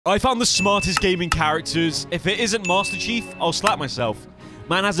I found the smartest gaming characters. If it isn't Master Chief, I'll slap myself.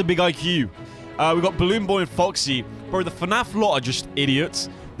 Man has a big IQ. We got Balloon Boy and Foxy. Bro, the FNAF lot are just idiots.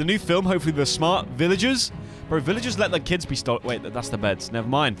 The new film, hopefully they're smart. Villagers. Bro, villagers let their kids be stolen. Wait, that's the beds. Never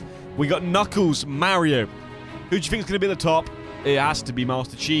mind. We got Knuckles, Mario. Who do you think is going to be at the top? It has to be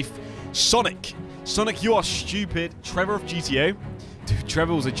Master Chief. Sonic. Sonic, you are stupid. Trevor of GTA. Dude,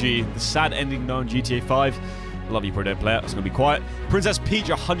 Trevor was a G. The sad ending known GTA 5. Love you, bro. Don't play it. It's going to be quiet. Princess Peach,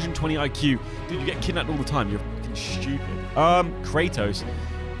 120 IQ. Dude, you get kidnapped all the time. You're fucking stupid. Kratos.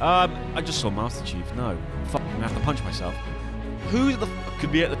 I just saw Master Chief. No. Fuck, I'm going to have to punch myself. Who the fuck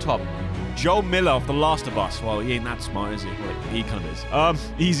could be at the top? Joel Miller of The Last of Us. Well, he ain't that smart, is he? Well, he kind of is.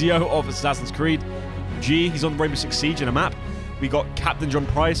 Ezio of Assassin's Creed. G, he's on Rainbow Six Siege in a map. We got Captain John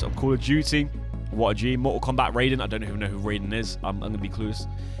Price of Call of Duty. What a G. Mortal Kombat Raiden. I don't even know who Raiden is. I'm going to be clueless.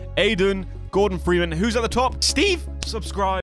 Aiden, Gordon Freeman. Who's at the top? Steve, subscribe.